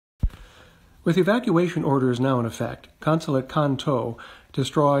With evacuation orders now in effect, Consulate Can Tho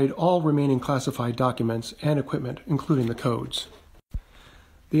destroyed all remaining classified documents and equipment, including the codes.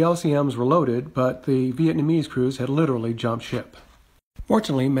 The LCMs were loaded, but the Vietnamese crews had literally jumped ship.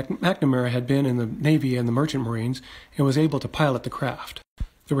 Fortunately, McNamara had been in the Navy and the Merchant Marines and was able to pilot the craft.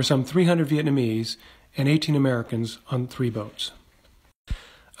 There were some 300 Vietnamese and 18 Americans on 3 boats.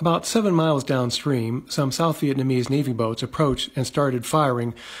 About 7 miles downstream, some South Vietnamese Navy boats approached and started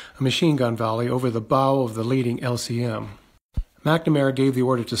firing a machine gun volley over the bow of the leading LCM. McNamara gave the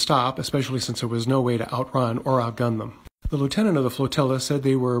order to stop, especially since there was no way to outrun or outgun them. The lieutenant of the flotilla said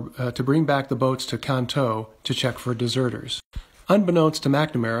they were to bring back the boats to Can Tho to check for deserters. Unbeknownst to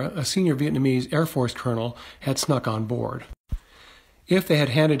McNamara, a senior Vietnamese Air Force colonel had snuck on board. If they had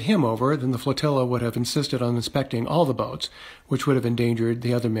handed him over, then the flotilla would have insisted on inspecting all the boats, which would have endangered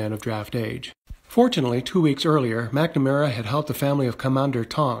the other men of draft age. Fortunately, 2 weeks earlier, McNamara had helped the family of Commander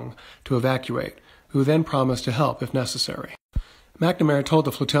Tong to evacuate, who then promised to help if necessary. McNamara told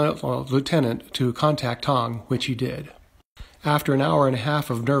the lieutenant to contact Tong, which he did. After an hour and a half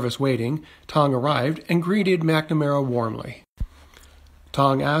of nervous waiting, Tong arrived and greeted McNamara warmly.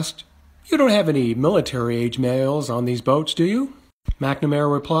 Tong asked, "You don't have any military-age males on these boats, do you?"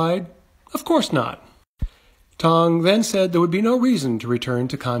 McNamara replied, "Of course not." Tong then said there would be no reason to return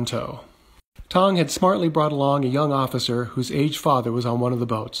to Can Tho. Tong had smartly brought along a young officer whose aged father was on one of the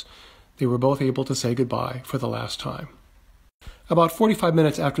boats. They were both able to say goodbye for the last time. About 45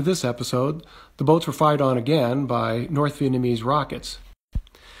 minutes after this episode, the boats were fired on again by North Vietnamese rockets.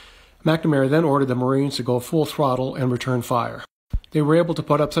 McNamara then ordered the Marines to go full throttle and return fire. They were able to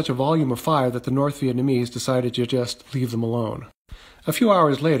put up such a volume of fire that the North Vietnamese decided to just leave them alone. A few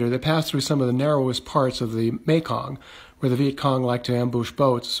hours later, they passed through some of the narrowest parts of the Mekong, where the Viet Cong liked to ambush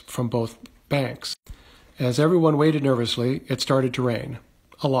boats from both banks. As everyone waited nervously, it started to rain.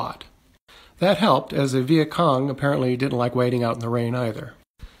 A lot. That helped, as the Viet Cong apparently didn't like waiting out in the rain either.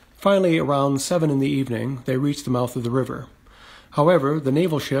 Finally, around 7 in the evening, they reached the mouth of the river. However, the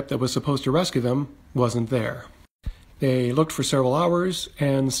naval ship that was supposed to rescue them wasn't there. They looked for several hours,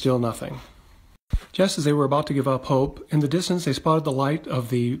 and still nothing. Just as they were about to give up hope, in the distance they spotted the light of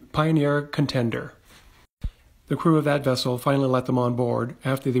the Pioneer Contender. The crew of that vessel finally let them on board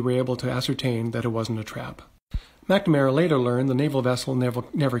after they were able to ascertain that it wasn't a trap. McNamara later learned the naval vessel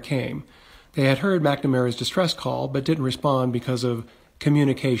never came. They had heard McNamara's distress call, but didn't respond because of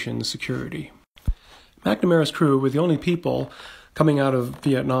communications security. McNamara's crew were the only people coming out of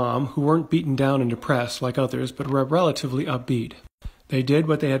Vietnam who weren't beaten down and depressed like others, but were relatively upbeat. They did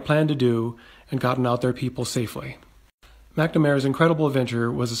what they had planned to do and gotten out their people safely. McNamara's incredible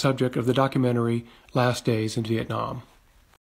adventure was the subject of the documentary Last Days in Vietnam.